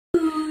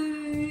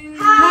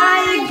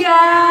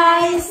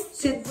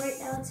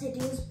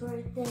Hadil's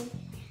birthday.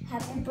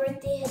 Happy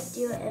birthday,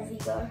 Hadil, and we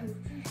got her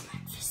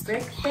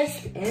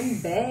breakfast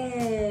in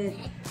bed.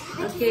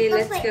 Okay,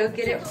 let's go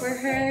get it for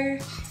her.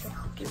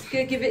 Let's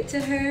go give it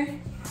to her.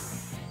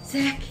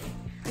 Zach,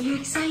 are you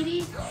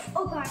excited?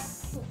 Oh God.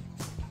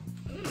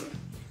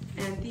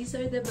 And these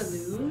are the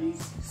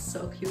balloons.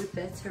 So cute.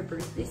 That's her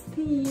birthday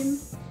theme.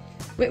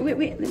 Wait.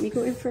 Let me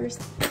go in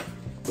first.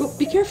 Oh,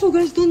 be careful,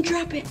 guys. Don't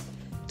drop it.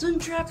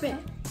 Don't drop it.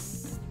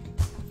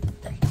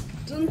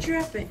 Don't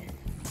drop it.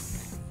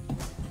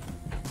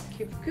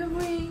 Keep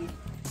going. You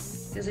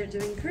guys are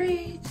doing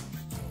great.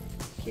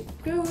 Keep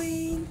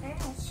going.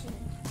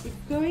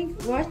 Keep going.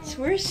 What?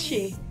 Where is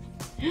she?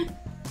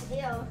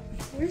 Where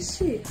is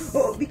she?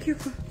 Oh, be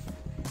careful.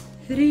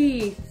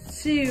 3,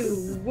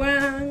 2,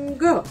 1,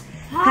 go.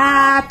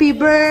 Happy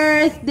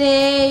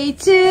birthday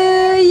to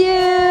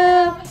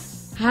you.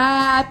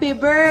 Happy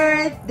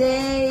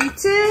birthday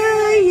to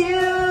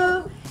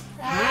you.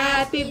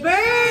 Happy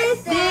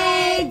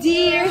birthday,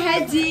 dear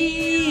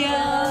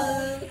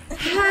Hadil.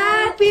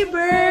 Happy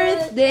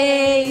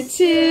birthday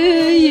to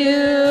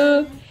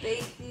you.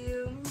 Thank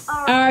you.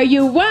 Are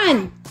you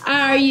 1?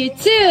 Are you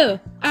 2?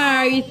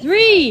 Are you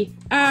 3?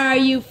 Are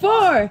you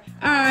 4?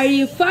 Are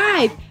you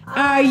 5?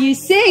 Are you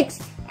 6?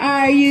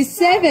 Are you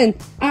 7?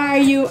 Are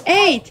you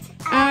 8?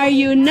 Are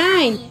you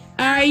 9?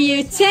 Are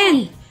you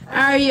 10?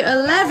 Are you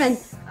 11?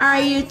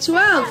 Are you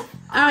 12?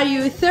 Are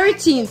you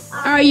 13?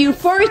 Are you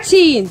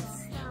 14?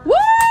 Woo!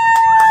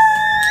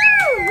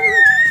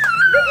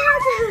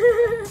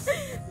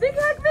 Big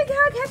hug, big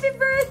hug. Happy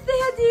birthday,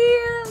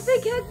 Hadil.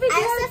 Big hug, big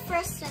hug. I was the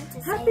first one to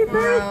say Happy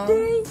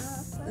birthday.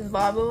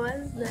 Baba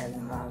was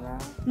then Mama.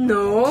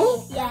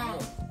 No. Yeah.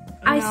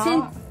 I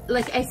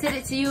said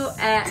it to you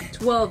at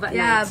 12 at night.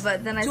 Yeah,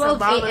 but then I saw 12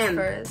 Baba's a.m.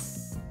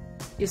 first.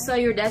 You saw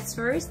your dad's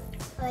first?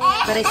 But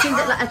I sent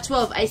it at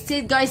 12. I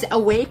stayed guys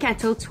awake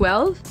until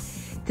 12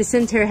 to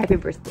send her happy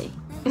birthday.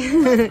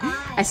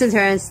 I sent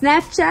her on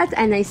Snapchat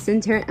and I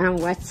sent her on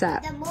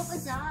WhatsApp. Then what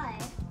was I?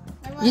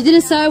 You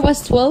didn't saw it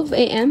was 12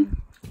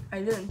 a.m.? I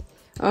didn't.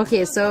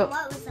 Okay, so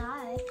What was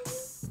I?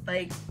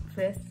 Like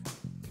 5th.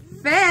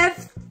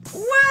 5th?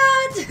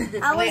 What?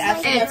 I was Wait,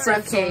 like, It's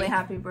friends okay. told me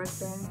happy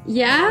birthday.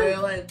 Yeah?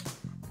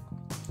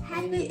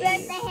 happy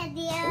birthday,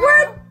 Hadil.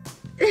 What?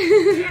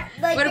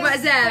 Like What about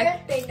his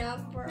Zach? birthday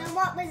number. Then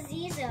what was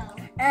Zizo?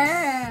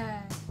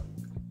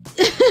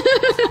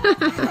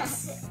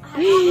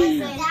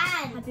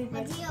 Happy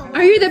birthday.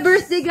 Are you the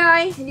birthday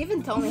guy? He didn't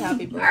even tell me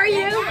happy birthday. Are you?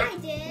 Yeah, I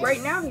did.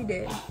 Right now he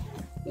did.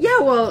 Yeah,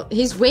 well,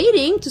 he's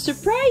waiting to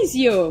surprise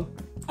you.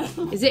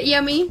 Is it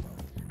yummy?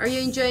 Are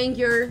you enjoying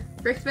your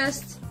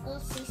breakfast?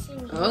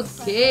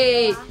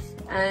 Okay.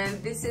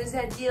 And this is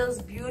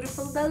Hadil's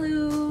beautiful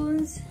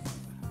balloons.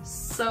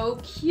 So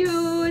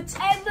cute.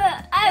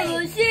 I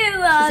will see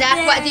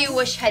Zach, what do you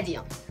wish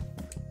Hadil?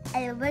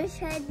 I wish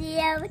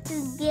Hadil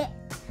to get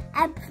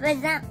a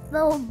present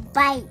for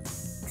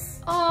bikes.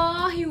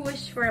 Oh, he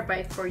wished for a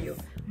bike for you.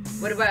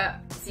 What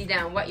about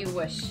Zidane? What you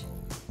wish?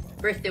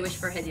 Birthday wish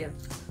for Hadil.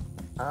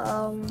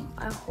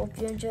 I hope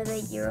you enjoy the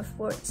year of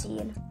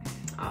 14.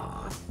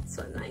 Oh,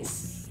 so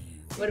nice.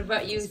 What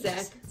about you,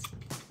 Zach?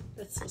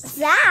 That's so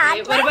sweet.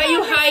 Zach, What about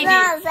you, Heidi?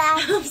 not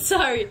Zach. I'm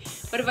sorry.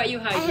 What about you,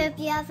 I Heidi? hope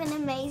you have an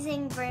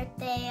amazing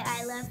birthday.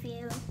 I love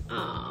you.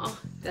 Oh,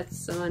 that's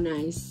so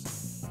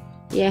nice.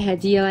 Yeah,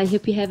 Hadil, I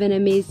hope you have an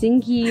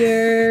amazing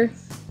year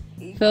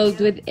filled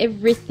with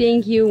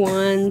everything you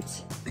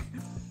want.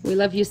 We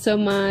love you so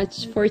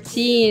much.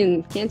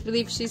 14. Can't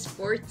believe she's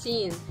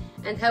 14.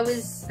 And how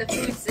is the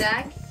food,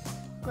 Zach?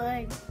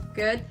 Good.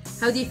 Good.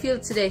 How do you feel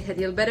today,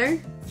 Hadil? Better?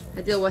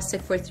 Hadil was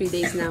sick for 3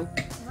 days now.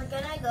 We're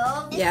gonna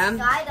go. Yeah,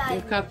 skydiving.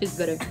 your cough is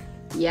better.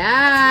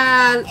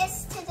 Yeah.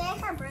 Is today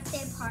her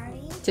birthday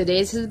party?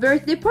 Today's his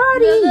birthday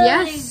party.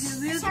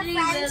 Yes. It's her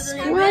friend's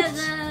What?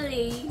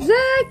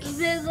 Zach.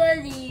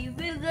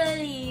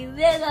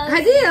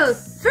 Hadil,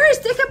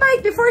 first take a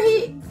bite before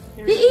he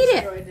eat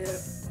it.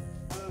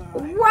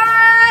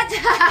 What?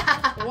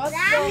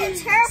 Zach,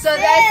 it's her So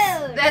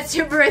food. that's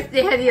your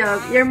birthday,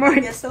 Hadil. You're more.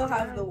 I still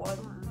have the one.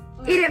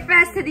 Eat it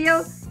fast,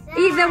 Hadil.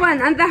 Eat the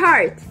one on the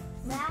heart.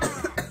 Zach,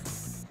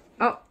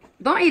 Oh,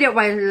 don't eat it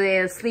while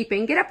you're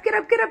sleeping. Get up, get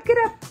up, get up, get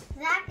up.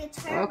 Zach, it's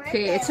her birthday.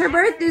 Okay, it's her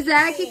birthday,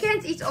 Zach. He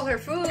can't eat all her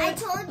food. I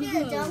told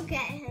you don't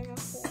get him a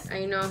food.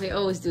 I know, he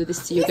always do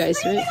this to you guys,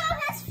 Put it right? on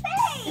his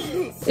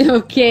face.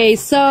 Okay,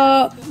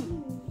 so...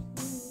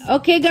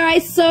 Okay,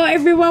 guys, so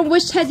everyone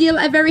wish Hadil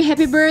a very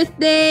happy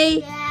birthday.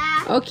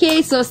 Yeah.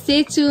 Okay, so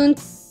stay tuned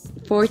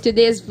for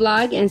today's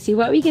vlog and see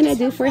what we're gonna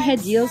do for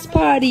Hadil's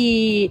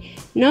party.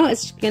 No,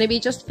 it's gonna be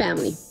just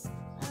family.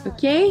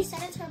 Okay? You said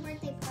it's her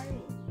birthday party.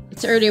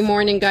 It's early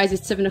morning, guys.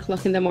 It's 7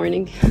 o'clock in the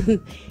morning.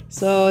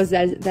 So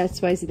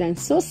that's why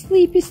Zidane's so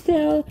sleepy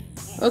still.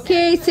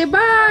 Okay, say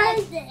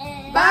bye.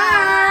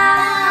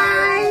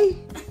 Bye.